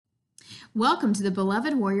Welcome to the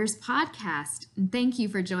Beloved Warriors podcast, and thank you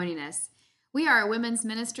for joining us. We are a women's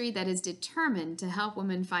ministry that is determined to help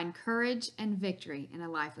women find courage and victory in a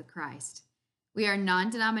life with Christ. We are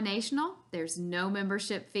non-denominational. There's no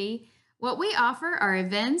membership fee. What we offer are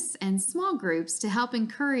events and small groups to help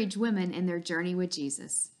encourage women in their journey with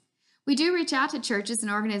Jesus. We do reach out to churches and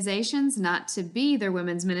organizations not to be their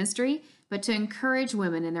women's ministry, but to encourage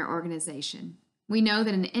women in their organization. We know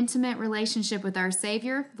that an intimate relationship with our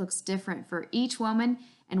Savior looks different for each woman,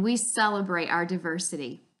 and we celebrate our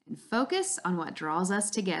diversity and focus on what draws us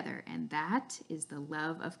together, and that is the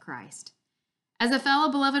love of Christ. As a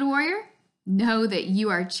fellow beloved warrior, know that you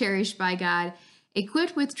are cherished by God,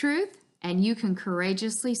 equipped with truth, and you can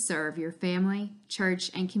courageously serve your family,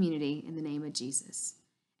 church, and community in the name of Jesus.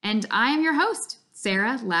 And I am your host,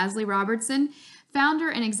 Sarah Lasley Robertson, founder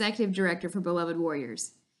and executive director for Beloved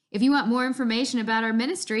Warriors. If you want more information about our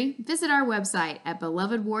ministry, visit our website at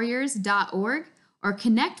belovedwarriors.org or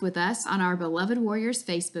connect with us on our Beloved Warriors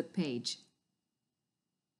Facebook page.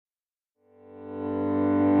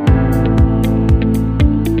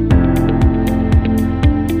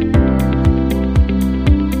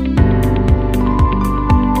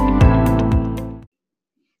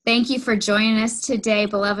 Thank you for joining us today,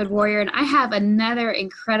 Beloved Warrior. And I have another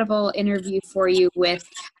incredible interview for you with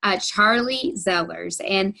Charlie Zellars.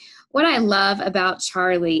 And what I love about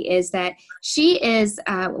Charlie is that she is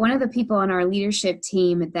one of the people on our leadership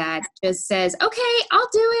team that just says, okay, I'll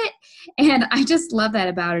do it. And I just love that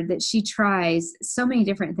about her, that she tries so many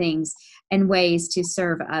different things and ways to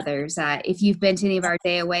serve others. If you've been to any of our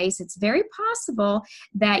day aways, it's very possible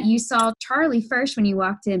that you saw Charlie first when you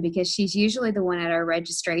walked in, because she's usually the one at our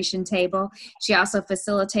registration table. She also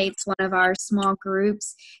facilitates one of our small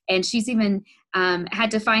groups, and she's even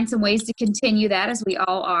had to find some ways to continue that, as we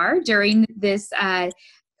all are during this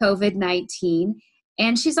COVID-19.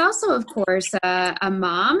 And she's also, of course, a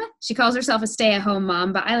mom. She calls herself a stay-at-home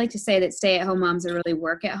mom, but I like to say that stay-at-home moms are really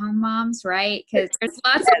work-at-home moms, right? Because there's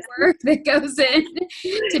lots of work that goes in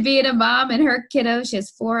to being a mom, and her kiddos, she has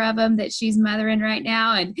 4 of them that she's mothering right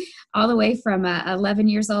now, and all the way from 11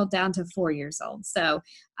 years old down to 4 years old. So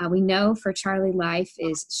we know for Charlie, life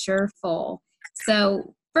is sure full.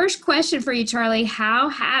 So first question for you, Charlie, how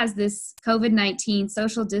has this COVID-19,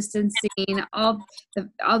 social distancing, all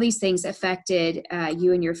these things affected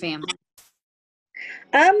you and your family?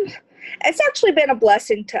 It's actually been a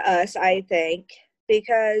blessing to us, I think,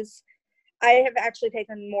 because I have actually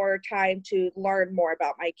taken more time to learn more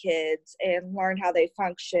about my kids and learn how they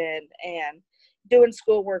function, and doing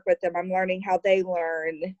schoolwork with them. I'm learning how they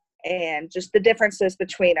learn and just the differences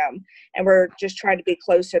between them. And we're just trying to be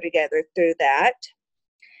closer together through that.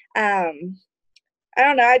 I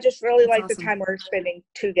don't know. I just really like the time we're spending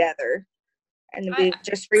together. And we've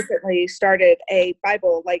just recently started a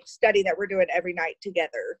Bible study that we're doing every night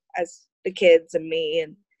together as the kids and me,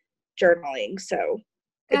 and journaling. So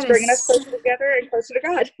it's bringing us closer together and closer to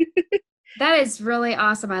God. That is really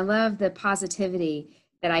awesome. I love the positivity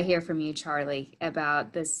that I hear from you, Charlie,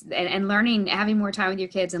 about this and learning, having more time with your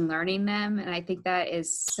kids and learning them. And I think that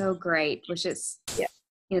is so great, which is,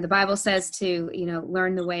 the Bible says to,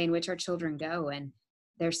 learn the way in which our children go, and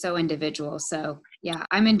they're so individual. So yeah,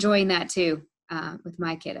 I'm enjoying that too with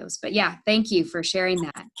my kiddos. But yeah, thank you for sharing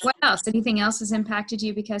that. What else? Anything else has impacted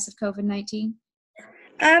you because of COVID-19?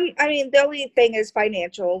 The only thing is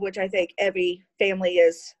financial, which I think every family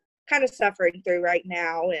is kind of suffering through right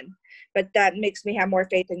now. But that makes me have more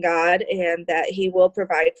faith in God, and that He will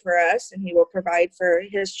provide for us, and He will provide for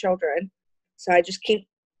His children. So I just keep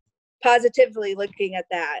positively looking at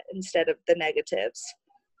that instead of the negatives.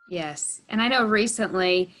 Yes. And I know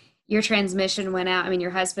recently your transmission went out. I mean, your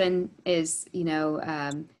husband is,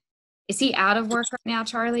 is he out of work right now,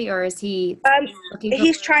 Charlie, or is he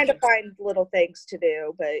he's trying to find little things to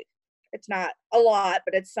do, but it's not a lot,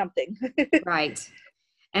 but it's something. Right.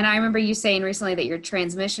 And I remember you saying recently that your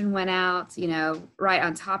transmission went out, right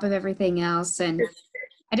on top of everything else. And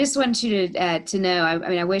I just want you to know,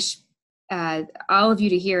 I wish all of you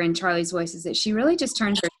to hear in Charlie's voice is that she really just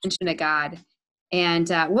turned her attention to God. And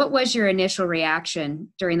what was your initial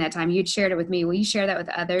reaction during that time? You'd shared it with me. Will you share that with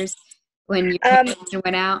others when your transmission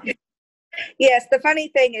went out? Yes. The funny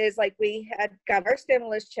thing is, we had got our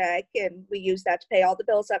stimulus check, and we used that to pay all the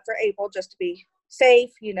bills up for April just to be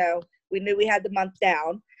safe. We knew we had the month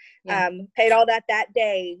down. Yeah. Paid all that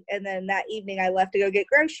day. And then that evening I left to go get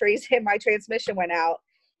groceries, and my transmission went out.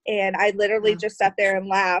 And I literally just sat there and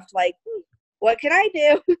laughed, what can I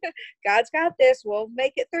do? God's got this. We'll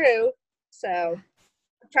make it through. So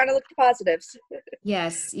I'm trying to look to positives.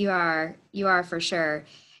 Yes, you are. You are, for sure.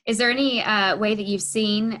 Is there any way that you've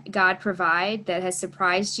seen God provide that has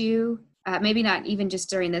surprised you maybe not even just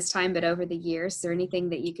during this time, but over the years? Is there anything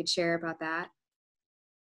that you could share about that?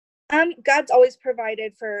 God's always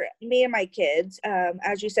provided for me and my kids.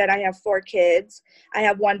 As you said, I have 4 kids. I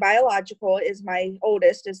have one biological, is my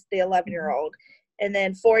oldest, is the 11-year-old. And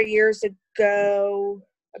then 4 years ago,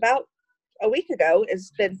 about a week ago,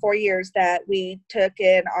 it's been 4 years that we took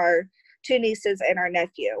in our 2 nieces and our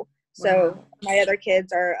nephew. So Wow. my other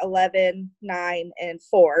kids are 11, 9, and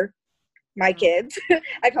 4. My kids,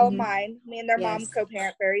 I call them Mhm. mine. Me and their mom Yes.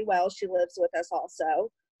 co-parent very well. She lives with us also.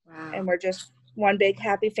 And Wow. we're just one big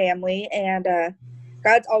happy family. And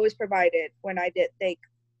God's always provided when I didn't think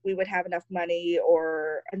we would have enough money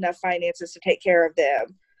or enough finances to take care of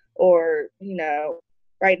them. Or,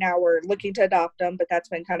 right now we're looking to adopt them, but that's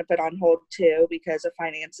been kind of put on hold too because of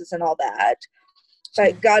finances and all that. Sure.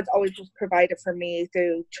 But God's always just provided for me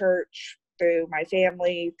through church, through my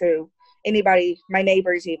family, through anybody. My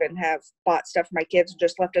neighbors even have bought stuff for my kids and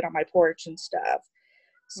just left it on my porch and stuff.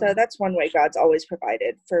 So Wow. that's one way God's always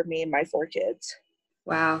provided for me and my 4 kids.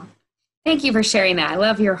 Wow. Thank you for sharing that. I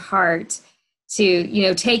love your heart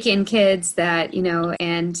to, take in kids that,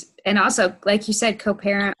 and also, like you said,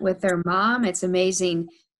 co-parent with their mom. It's amazing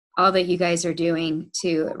all that you guys are doing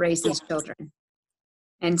to raise these children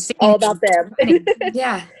and seeing All about them. providing.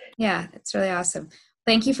 Yeah. Yeah. It's really awesome.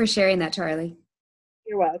 Thank you for sharing that, Charlie.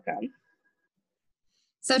 You're welcome.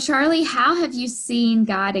 So, Charlie, how have you seen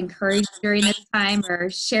God encourage during this time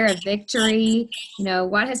or share a victory?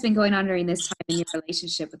 What has been going on during this time in your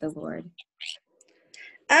relationship with the Lord?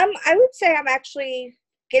 I would say I'm actually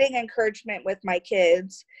getting encouragement with my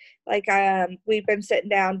kids. Like, we've been sitting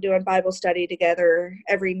down doing Bible study together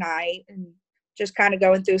every night and just kind of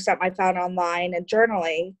going through something I found online and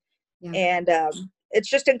journaling. Yeah. And it's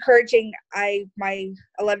just encouraging. My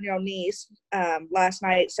 11-year-old niece last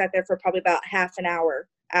night sat there for probably about half an hour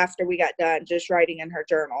after we got done just writing in her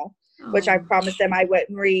journal, which I Oh, promised them I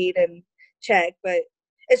wouldn't read and check. But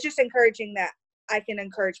it's just encouraging that I can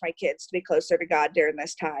encourage my kids to be closer to God during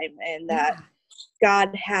this time, and that yeah.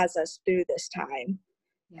 God has us through this time.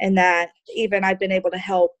 Yeah. And that even I've been able to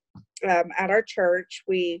help at our church.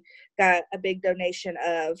 We got a big donation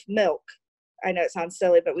of milk. I know it sounds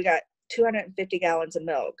silly, but we got 250 gallons of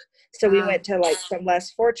milk. So we Wow. went to like some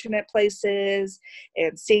less fortunate places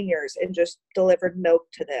and seniors and just delivered milk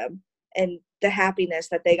to them. And the happiness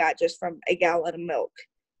that they got just from a gallon of milk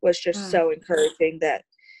was just Wow. so encouraging, that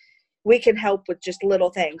we can help with just little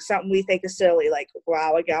things, something we think is silly, like,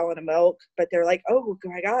 wow, a gallon of milk. But they're like, oh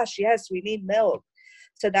my gosh, yes, we need milk.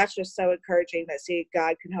 So that's just so encouraging that, see,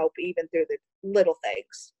 God can help even through the little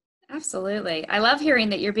things. Absolutely. I love hearing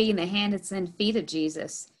that you're being the hands and feet of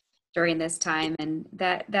Jesus during this time. And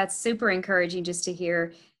that's super encouraging just to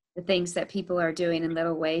hear the things that people are doing in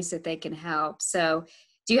little ways that they can help. So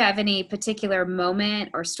do you have any particular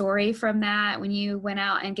moment or story from that when you went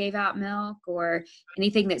out and gave out milk, or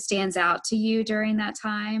anything that stands out to you during that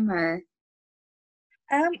time? Or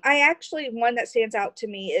I actually, one that stands out to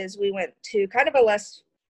me is we went to kind of a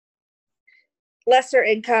lesser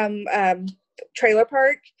income trailer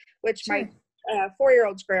park, which my sure.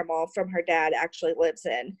 4-year-old's grandma from her dad actually lives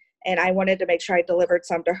in. And I wanted to make sure I delivered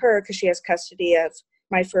some to her because she has custody of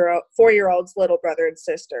my 4-year-old's little brother and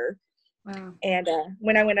sister. Wow. And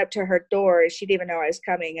when I went up to her door, she didn't even know I was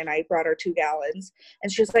coming, and I brought her 2 gallons.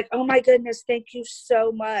 And she was like, oh my goodness, thank you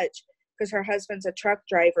so much. Because her husband's a truck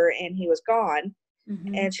driver and he was gone.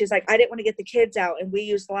 Mm-hmm. And she's like, I didn't want to get the kids out, and we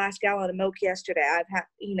used the last gallon of milk yesterday. I've had,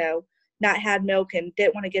 not had milk and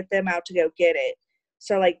didn't want to get them out to go get it.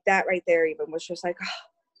 So like that right there even was just like, oh,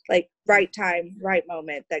 like right time, right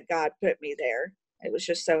moment that God put me there. It was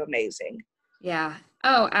just so amazing. Yeah.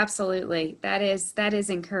 Oh, absolutely. That is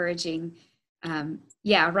encouraging.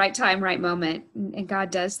 Yeah, right time, right moment. And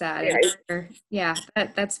God does that. And Right. yeah,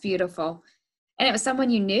 that's beautiful. And it was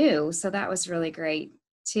someone you knew, so that was really great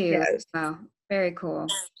too. Yes. Wow, very cool.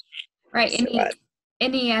 Right. Yes, it was.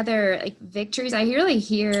 Any other like victories? I really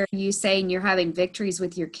hear you saying you're having victories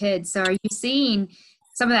with your kids. So are you seeing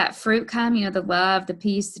some of that fruit come, the love, the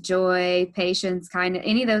peace, the joy, patience, kind of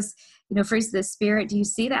any of those, fruits of the spirit? Do you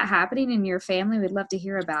see that happening in your family? We'd love to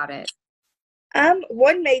hear about it.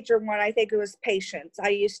 One major one, I think it was patience. I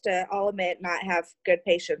used to, I'll admit, not have good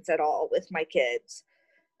patience at all with my kids.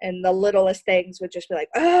 And the littlest things would just be like,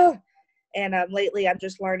 oh. And lately I'm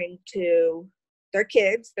just learning to, they're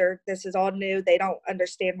kids. This is all new. They don't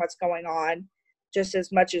understand what's going on just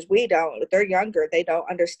as much as we don't. They're younger. They don't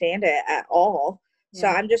understand it at all. So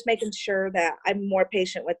Yeah. I'm just making sure that I'm more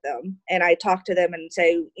patient with them. And I talk to them and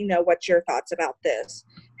say, what's your thoughts about this?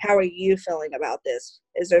 How are you feeling about this?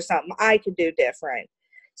 Is there something I could do different?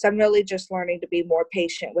 So I'm really just learning to be more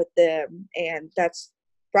patient with them. And that's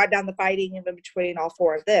brought down the fighting even between all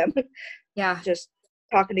four of them. Yeah. Just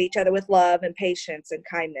talking to each other with love and patience and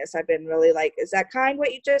kindness. I've been really like, is that kind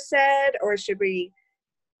what you just said? Or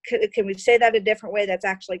can we say that a different way that's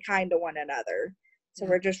actually kind to one another? So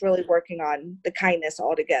we're just really working on the kindness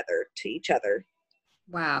all together to each other.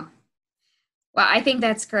 Wow. Well, I think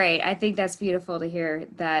that's great. I think that's beautiful to hear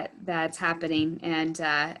that that's happening. And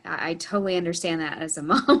I totally understand that as a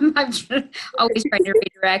mom. I'm always trying to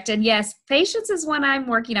redirect. And yes, patience is one I'm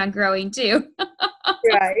working on growing too.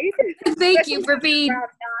 Right. Thank you for being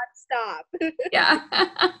nonstop. Yeah.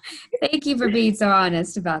 Thank you for being so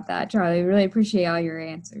honest about that, Charlie. Really appreciate all your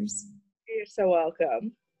answers. You're so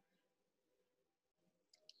welcome.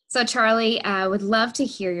 So, Charlie, I would love to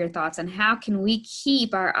hear your thoughts on how can we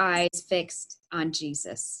keep our eyes fixed on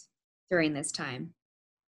Jesus during this time?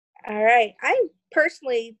 All right. I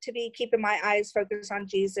personally, to be keeping my eyes focused on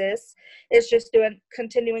Jesus, is just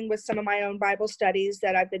continuing with some of my own Bible studies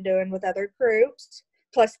that I've been doing with other groups,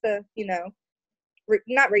 plus the,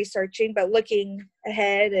 not researching, but looking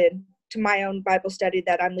ahead and to my own Bible study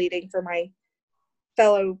that I'm leading for my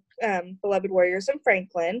fellow beloved warriors in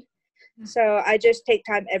Franklin. So I just take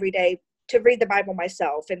time every day to read the Bible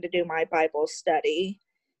myself and to do my Bible study.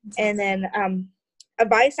 And then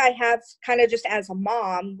advice I have kind of just as a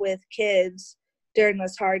mom with kids during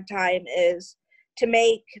this hard time is to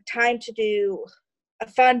make time to do a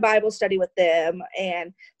fun Bible study with them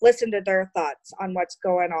and listen to their thoughts on what's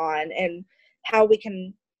going on and how we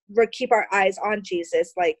can keep our eyes on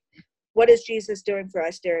Jesus. Like, what is Jesus doing for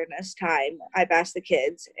us during this time? I've asked the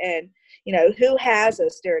kids, and who has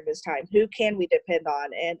us during this time? Who can we depend on?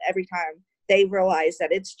 And every time they realize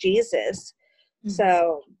that it's Jesus. Mm-hmm.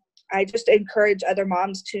 So I just encourage other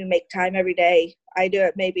moms to make time every day. I do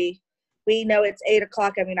it maybe, we know it's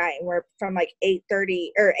 8:00 every night, and we're from like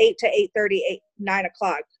 8:30 or 8 to 8:30, 9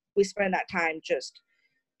 o'clock. We spend that time just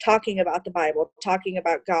talking about the Bible, talking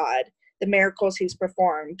about God, the miracles he's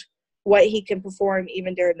performed, what he can perform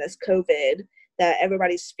even during this COVID that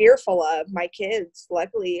everybody's fearful of. My kids,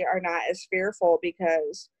 luckily, are not as fearful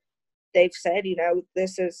because they've said,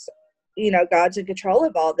 this is, God's in control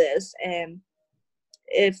of all this. And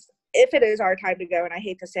if it is our time to go, and I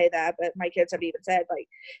hate to say that, but my kids have even said, like,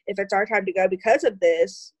 if it's our time to go because of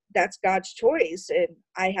this, that's God's choice. And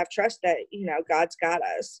I have trust that, God's got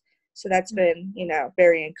us. So that's been,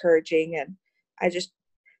 very encouraging. And I just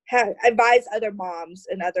advise other moms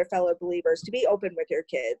and other fellow believers to be open with your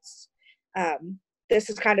kids. This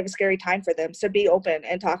is kind of a scary time for them. So be open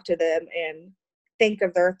and talk to them and think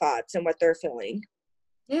of their thoughts and what they're feeling.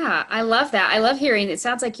 Yeah, I love that. I love hearing, it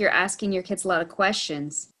sounds like you're asking your kids a lot of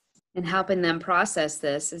questions and helping them process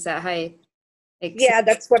this. Is that how Yeah,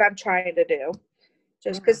 that's what I'm trying to do.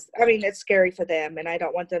 Just because, it's scary for them, and I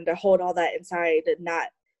don't want them to hold all that inside and not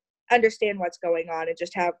understand what's going on and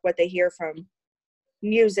just have what they hear from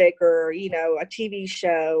music or, a TV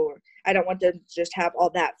show. I don't want them to just have all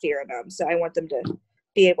that fear in them. So I want them to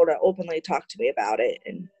be able to openly talk to me about it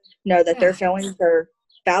and know that their feelings are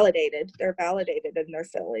validated. They're validated in their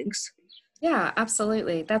feelings. Yeah,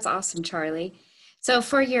 absolutely. That's awesome, Charlie. So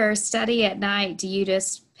for your study at night, do you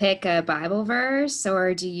just pick a Bible verse,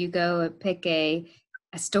 or do you go pick a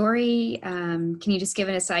story? Can you just give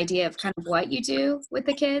us an idea of kind of what you do with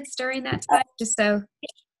the kids during that time, just so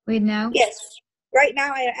we know? Yes. Right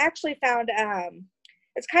now, I actually found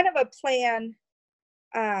it's kind of a plan.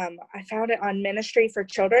 I found it on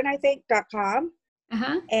ministryforchildren, I think, .com.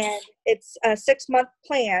 And it's a 6-month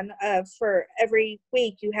plan for every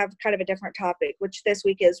week you have kind of a different topic, which this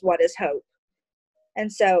week is what is hope.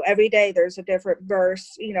 And so every day there's a different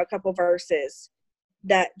verse, a couple verses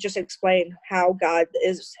that just explain how God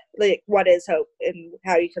is, like, what is hope and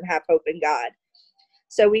how you can have hope in God.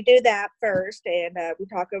 So we do that first, and we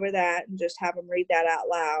talk over that and just have them read that out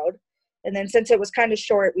loud. And then since it was kind of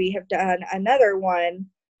short, we have done another one.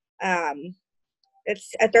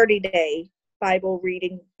 It's a 30-day Bible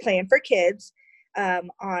reading plan for kids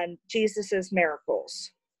on Jesus's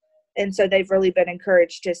miracles. And so they've really been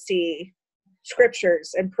encouraged to see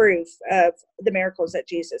scriptures and proof of the miracles that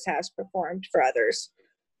Jesus has performed for others.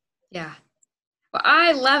 Yeah. Well,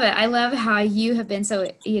 I love it. I love how you have been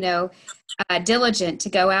so, diligent to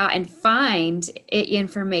go out and find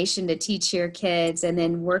information to teach your kids and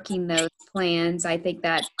then working those plans. I think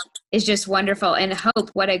that is just wonderful. And hope,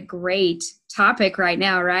 what a great topic right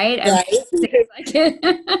now, right? Right.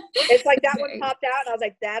 It's like that one popped out and I was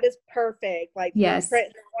like, that is perfect. Like, yes,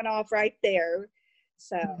 print that one off right there.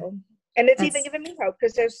 So, and it's even giving me hope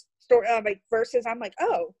because there's like verses I'm like,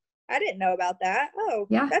 oh, I didn't know about that. Oh,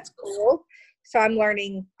 yeah, that's cool. So I'm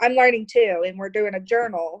learning too. And we're doing a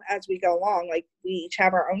journal as we go along. Like, we each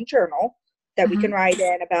have our own journal. that we can write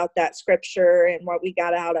in about that scripture and what we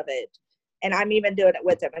got out of it. And I'm even doing it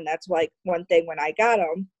with them. And that's like one thing when I got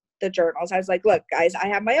them, the journals, I was like, look, guys, I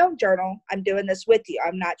have my own journal. I'm doing this with you.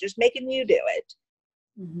 I'm not just making you do it.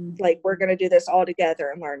 Like, we're going to do this all together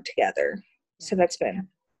and learn together. So that's been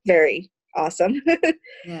very awesome.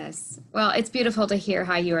 Yes. Well, it's beautiful to hear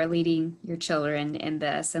how you are leading your children in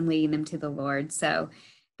this and leading them to the Lord. So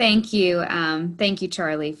thank you. Thank you,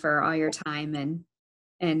 Charlie, for all your time and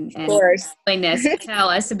willingness to tell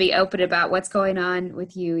us to be open about what's going on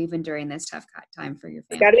with you, even during this tough time for your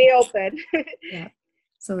family. Got to be open. Yeah,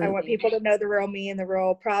 absolutely. I want people to know the real me and the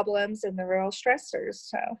real problems and the real stressors.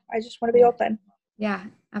 So I just want to be open. Yeah,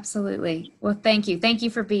 absolutely. Well, thank you. Thank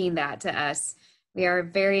you for being that to us. We are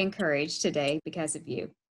very encouraged today because of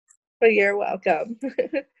you. Well, you're welcome.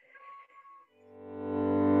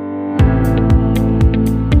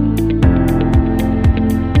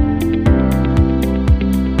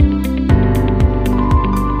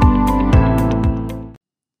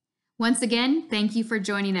 Once again, thank you for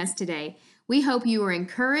joining us today. We hope you are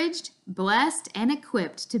encouraged, blessed, and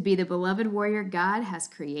equipped to be the beloved warrior God has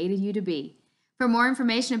created you to be. For more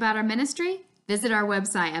information about our ministry, visit our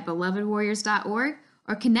website at belovedwarriors.org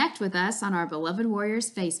or connect with us on our Beloved Warriors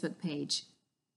Facebook page.